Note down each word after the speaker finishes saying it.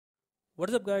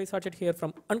What's up guys, Archet here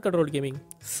from Uncontrolled Gaming.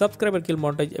 Subscriber kill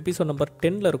montage episode number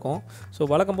 10 இருக்கும். So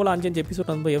வழக்கம் போல் 5 episode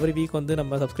வந்து every week வந்து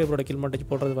நம்ம சப்ஸ்கிரைபரோட kill montage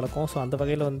போடுறது வழக்கம். ஸோ அந்த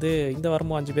வகையில் வந்து இந்த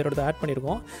வாரமும் 5 பேரோட ஆட்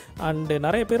பண்ணியிருக்கோம். அண்ட்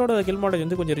நிறைய பேரோட கில் மாண்டேஜ்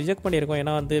வந்து கொஞ்சம் ரிஜெக்ட் பண்ணியிருக்கோம்.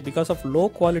 ஏன்னா வந்து பிகாஸ் ஆஃப் லோ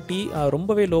குவாலிட்டி,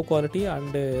 ரொம்பவே லோ குவாலிட்டி.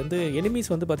 அண்டு வந்து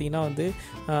எனிமீஸ் வந்து பார்த்திங்கன்னா வந்து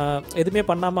எதுவுமே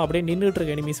பண்ணாமல் அப்படியே நின்றுட்டு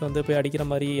இருக்க எனிமீஸ் வந்து போய் அடிக்கிற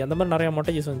மாதிரி அந்த மாதிரி நிறையா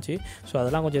மாண்டேஜஸ் வந்துச்சு. ஸோ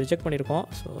அதெல்லாம் கொஞ்சம் ரிஜெக்ட் பண்ணியிருக்கோம்.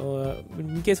 ஸோ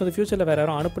இன்கேஸ் வந்து ஃபியூச்சரில் வேறு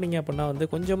யாரும் அனுப்புனீங்க அப்படின்னா வந்து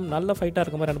கொஞ்சம் நல்ல ஃபைட்டாக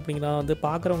இருக்க மாதிரி அனுப்புனீங்கன்னா வந்து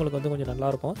பார்க்குறவங்களுக்கு வந்து கொஞ்சம்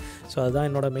நல்லாயிருக்கும். ஸோ அதுதான்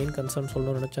என்னோட மெயின் கன்சர்ன்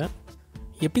சொல்லணும்னு நினச்சேன்.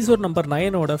 எபிசோட் நம்பர்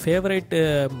 9ஓட ஃபேவரட்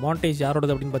மாண்டேஜ்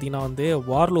யாரோடது அப்படின்னு பார்த்தீங்கன்னா வந்து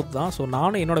வார்லூப் தான். ஸோ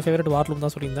நானும் என்னோட ஃபேவரட் வார்லூப்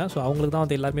தான் சொல்லியிருந்தேன். ஸோ அவங்களுக்கு தான்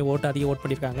வந்து எல்லாருமே அதிக ஓட்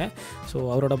பண்ணியிருக்காங்க. ஸோ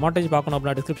அவரோட மாண்டேஜ் பார்க்கணும்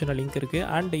அப்படின்னா டிஸ்கிரிப்ஷனில் லிங்க் இருக்குது.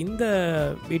 அண்ட் இந்த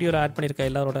வீடியோவில் ஆட்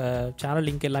பண்ணியிருக்க எல்லாரோட சேனல்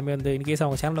லிங்க் எல்லாமே வந்து இன்கேஸ்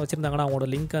அவங்க சேனலில் வச்சிருந்தாங்கன்னா அவங்களோட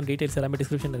லிங்க் அண்ட் டீட்டெயில்ஸ் எல்லாமே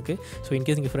டிஸ்கிரிப்ஷன் இருக்குது. ஸோ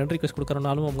இன்கேஸ் நீங்கள் ஃப்ரெண்ட் ரிக்வெஸ்ட்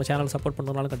கொடுக்குறனாலும் உங்கள் சேனல் சப்போர்ட்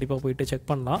பண்ணுறதுனாலும் கண்டிப்பாக போயிட்டு செக்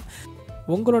பண்ணலாம்.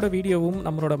 உங்களோட வீடியோவும்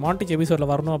நம்மளோட மாண்டேஜ் எபிசோடில்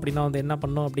வரணும் அப்படின்னா வந்து என்ன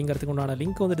பண்ணணும் அப்படிங்கிறதுக்கு உண்டான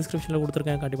லிங்க் வந்து டிஸ்கிரிப்ஷனில்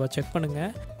கொடுத்துருக்கேன். கண்டிப்பாக செக்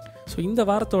பண்ணுங்கள். ஸோ இந்த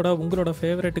வாரத்தோட உங்களோட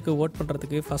ஃபேவரட்டுக்கு ஓட்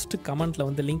பண்ணுறதுக்கு ஃபஸ்ட்டு கமெண்ட்டில்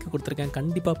வந்து லிங்க் கொடுத்துருக்கேன்.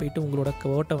 கண்டிப்பாக போய்ட்டு உங்களோட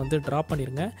ஓட்டை வந்து ட்ராப்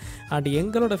பண்ணிடுங்க. அண்ட்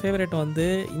எங்களோட ஃபேவரட் வந்து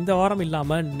இந்த வாரம்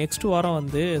இல்லாமல் நெக்ஸ்ட் வாரம்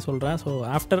வந்து சொல்கிறேன். So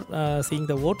after seeing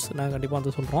the oats நாங்கள் கண்டிப்பாக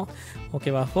வந்து சொல்கிறோம்.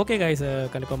 ஓகேவா? ஓகே கைஸ்,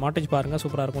 கண்டிப்பாக மாண்டேஜ் பாருங்கள்,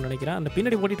 சூப்பராக இருக்கும்னு நினைக்கிறேன். அந்த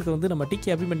பின்னாடி ஓட்டிகிட்டு வந்து நம்ம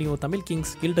decay Abhimanyu Tamil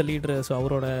Kings கில்ட leader. So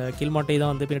அவரோட கில் மாண்டேஜ்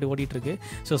தான் வந்து பின்னாடி ஓட்டிகிட்டு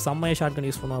ஸோ செம்மையாக ஷார்ட் கன்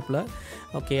யூஸ் பண்ணுவாப்பில்.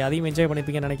 ஓகே, அதையும் என்ஜாய்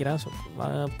பண்ணியிருப்பீங்கன்னு நினைக்கிறேன். ஸோ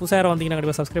புதுசாக வந்தீங்கன்னா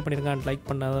கண்டிப்பாக சப்ஸ்கிரைப் பண்ணிடுங்க. அண்ட் லைக்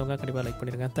பண்ணாதவங்க கண்டிப்பாக லைக்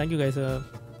பண்ணிடுங்க. Thank you guys.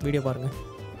 வீடியோ பாருங்கள்.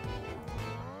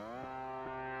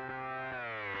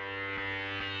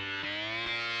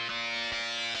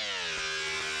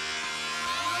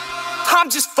 I'm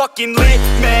just fucking lit,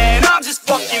 man, I'm just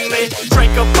fucking lit.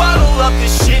 Drink a bottle of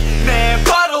this shit, man,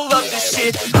 bottle of this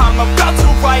shit. I'm about to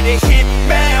write a hit,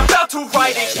 man, about to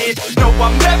write a hit. No,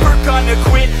 I'm never gonna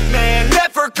quit, man,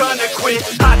 never gonna quit.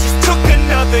 I just took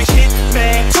another hit,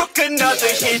 man, took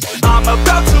another hit. I'm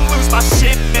about to lose my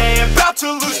shit, man, about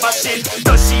to lose my shit.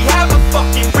 Does she have a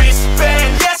fucking wristband?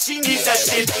 Yeah, she needs that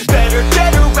shit. Better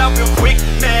get her out real quick,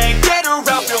 man, get her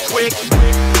out real quick.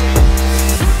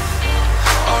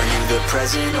 Are you the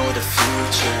present or the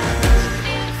future?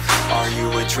 Are you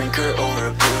a drinker or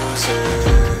a boozer?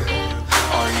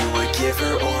 Are you a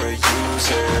giver or a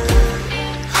user?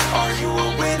 Are you a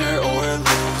winner or a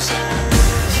loser?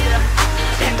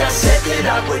 Yeah. And I said that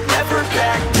I would never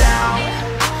back down.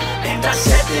 And I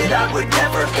said that I would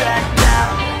never back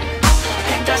down.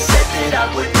 And I said that I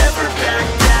would never back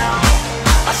down.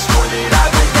 I swore that I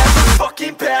would never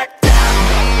fucking back down.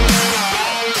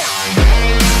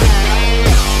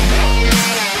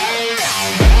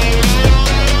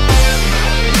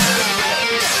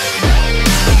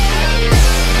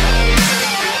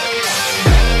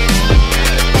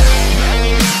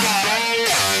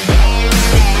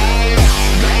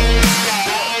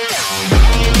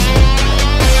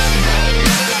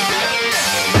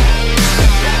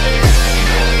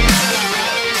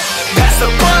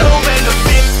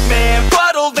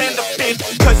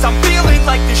 I'm feeling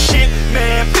like the shit,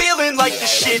 man, feeling like the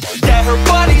shit. Yeah, her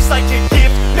body's like a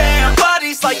gift, man,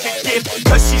 body's like a gift.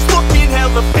 Cause she's looking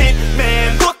hella fit,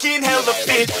 man, looking hella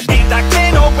fit. And I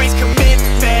can't always commit,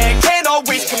 man, can't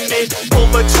always commit. Pull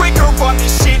the trigger on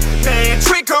this shit, man,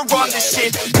 trigger on this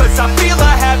shit. Cause I feel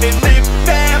I haven't lived,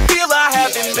 man, feel I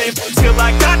haven't lived. Till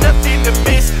I got nothing to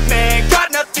miss, man,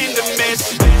 got nothing to miss.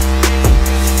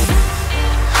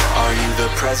 Are you the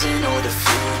present or the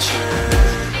future?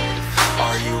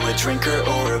 Are you a drinker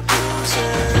or a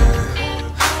boozer?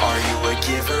 Are you a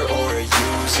giver or a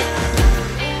user?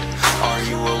 Are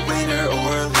you a winner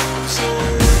or a loser?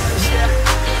 Yeah.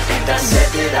 And I said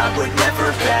that I would never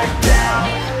back down.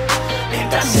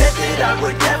 And I said that I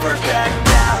would never back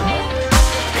down.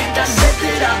 And I said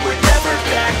that I would never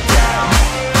back down.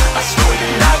 I swore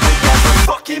that I would never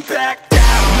fucking back down.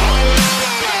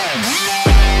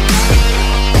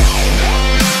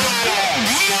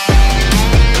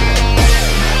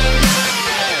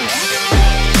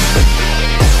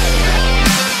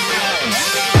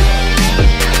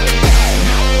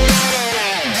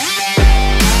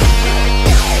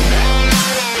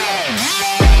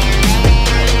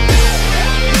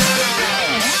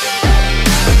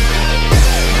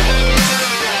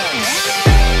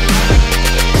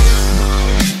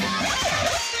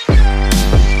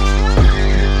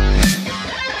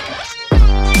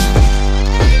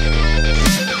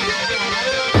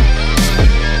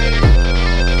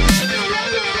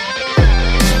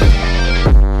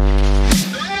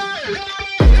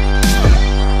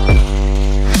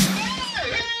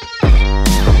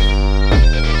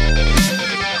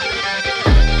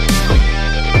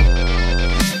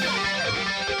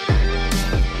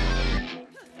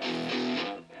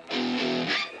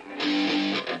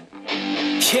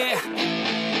 Yeah,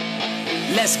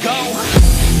 let's go.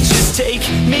 Just take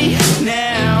me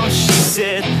now, she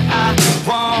said. I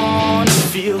wanna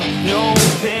feel no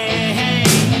pain.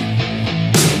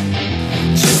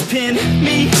 Just pin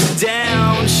me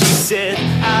down, she said.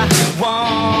 I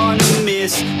wanna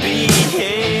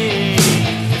misbehave.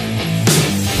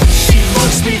 She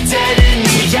looks me dead in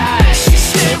the eyes, she's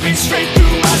staring straight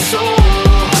through my soul.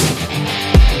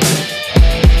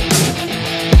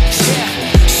 Yeah,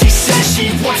 she says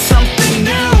she wants something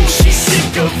new, she's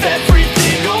sick of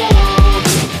everything old.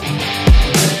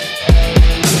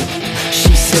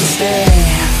 She said stay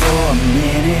for a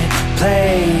minute,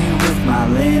 play with my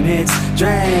limits,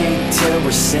 drink till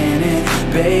we're sinning,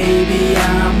 baby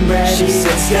I'm ready. She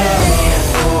said stay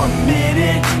for a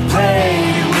minute,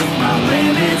 play with my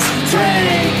limits,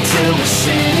 drink till we're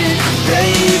sinning,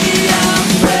 baby I'm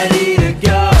ready to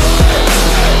go.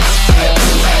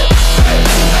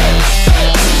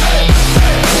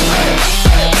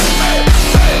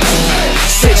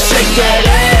 Said shake that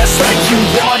ass like you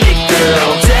want it,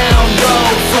 girl, down low,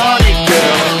 front it,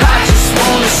 girl, I just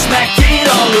wanna smack it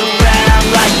all around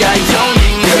like I own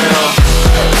it, girl.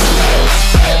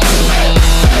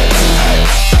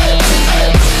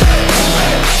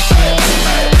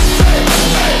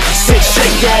 Said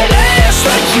shake that ass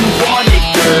like you want it,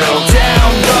 girl,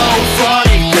 down low,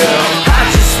 front it, girl, I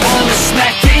just wanna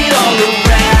smack it all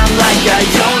around like I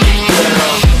own it,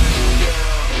 girl.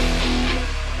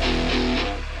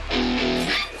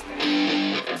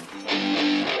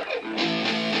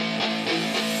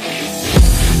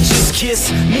 Just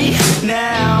kiss me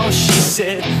now, she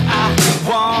said. I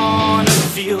wanna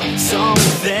feel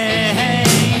something.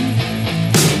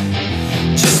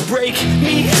 Just break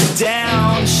me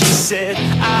down, she said.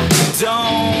 I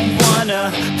don't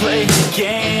wanna play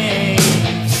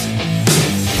games.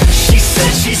 She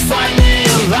said she's finally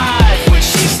alive when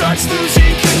she starts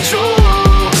losing control.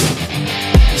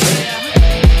 Yeah.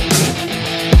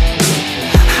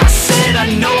 I said I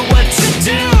know what to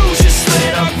do, just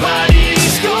let our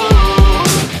bodies go.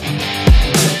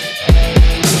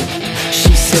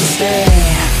 She said stay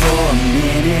for a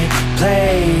minute,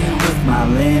 play with my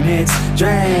limits,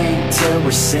 drink till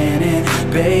we're sinning,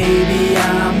 baby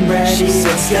I'm ready. She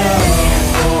said stay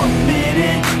for a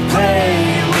minute,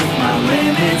 play with my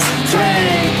limits,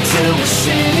 drink till we're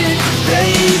sinning,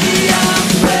 baby I'm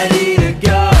ready to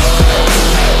go.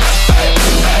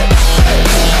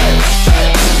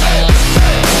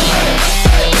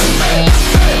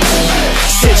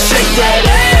 Said shake that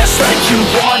ass like you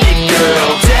want it, girl,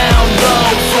 down low,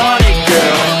 front it,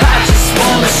 girl, I just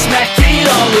wanna smack it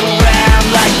all around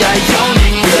like I own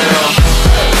it, girl.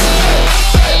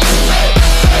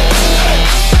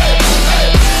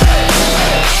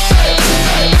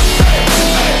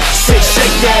 Said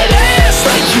shake that ass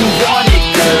like you want it,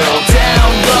 girl,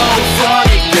 down low, front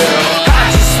it, girl, I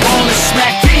just wanna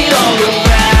smack it all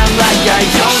around like I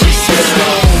own it,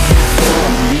 girl. For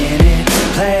a minute,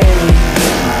 play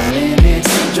with my limits,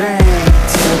 drink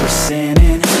till we're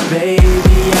sinning,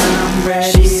 baby I'm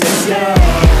ready. She said stay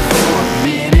for a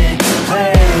minute,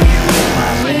 play with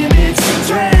my limits,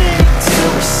 drink till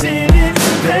we're sinning,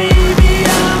 baby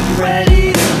I'm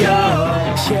ready to go.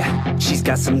 Yeah, she's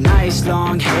got some nice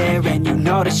long hair and you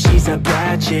know that she's a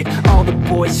bad chick. All the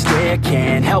boys stare,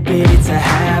 can't help it, it's a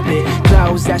habit.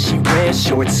 Clothes that she wears,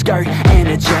 short skirt and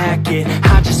a jacket.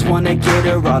 I just wanna get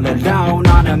her all alone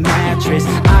on a mattress.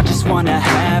 I just wanna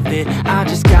have it, I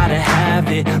just gotta have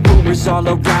it. Rumors all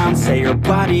around say her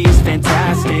body is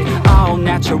fantastic, all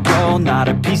natural, not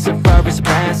a piece of fur is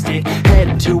plastic.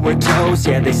 Head to her toes,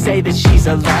 yeah they say that she's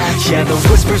a latch. Yeah, the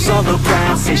whispers all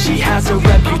around say she has a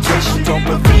reputation. Don't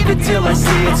believe it till I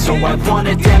see it, so I want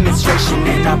a demonstration.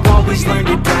 And I've always learned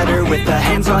it better with a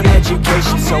hands-on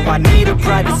education, so I need a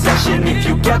private session if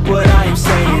you get what I am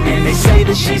saying. And they say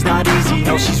that she's not easy,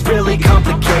 no she's really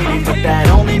complicated, but that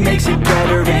only makes it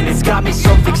better, and it's got me so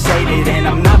fixated. And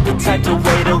I'm not the type to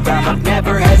wait around, I've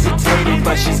never hesitated,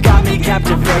 but she's got me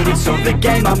captivated, so the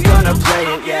game I'm gonna play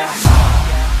it, yeah.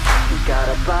 She got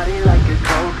a body like a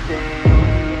coke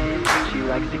thing, she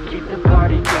likes to keep the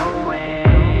party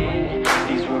going.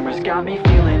 These rumors got me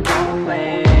feeling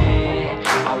lonely,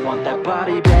 I want that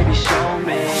body, baby, show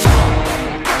me.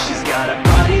 She's got a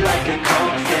body like a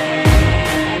coke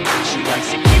thing, she likes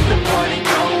to keep the party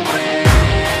going.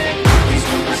 These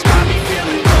rumors got me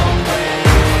feeling lonely,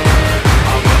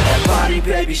 I want that body,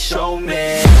 baby, show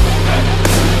me.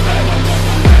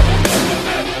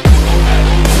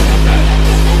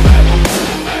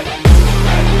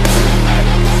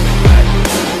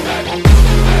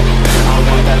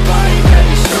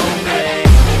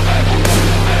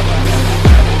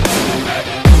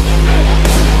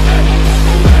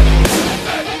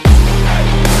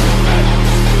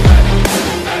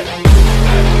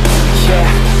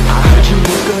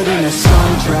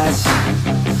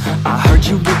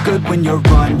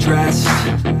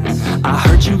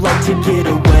 like to get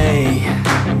away.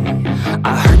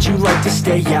 I heard you like to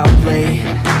stay out late.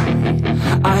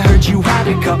 I heard you had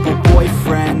a couple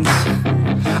boyfriends.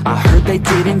 I heard they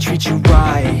didn't treat you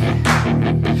right.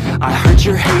 I heard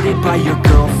you're hated by your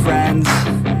girlfriends,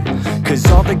 'cause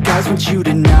all the guys want you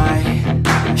tonight.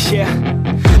 Yeah,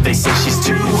 they say she's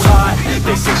too hot,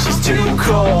 they say she's too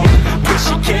cold. Where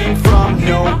she came from,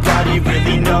 nobody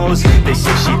really knows. They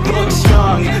say she looks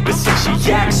young, but say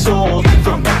she acts old.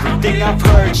 From everything I've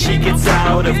heard, she gets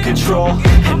out of control.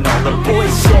 And all the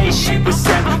boys say she was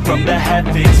sent from the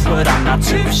heavens, but I'm not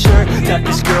too sure that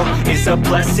this girl is a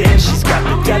blessing. She's got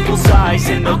the devil's eyes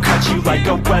and they'll cut you like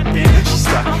a weapon. She's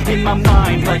stuck in my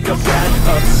mind like a bad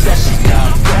obsession. She's got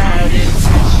bad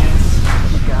intentions.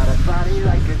 She got a body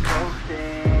like a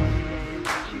coffin.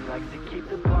 She likes to keep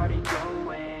the party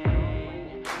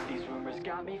going. These rumors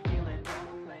got me feeling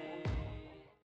lonely.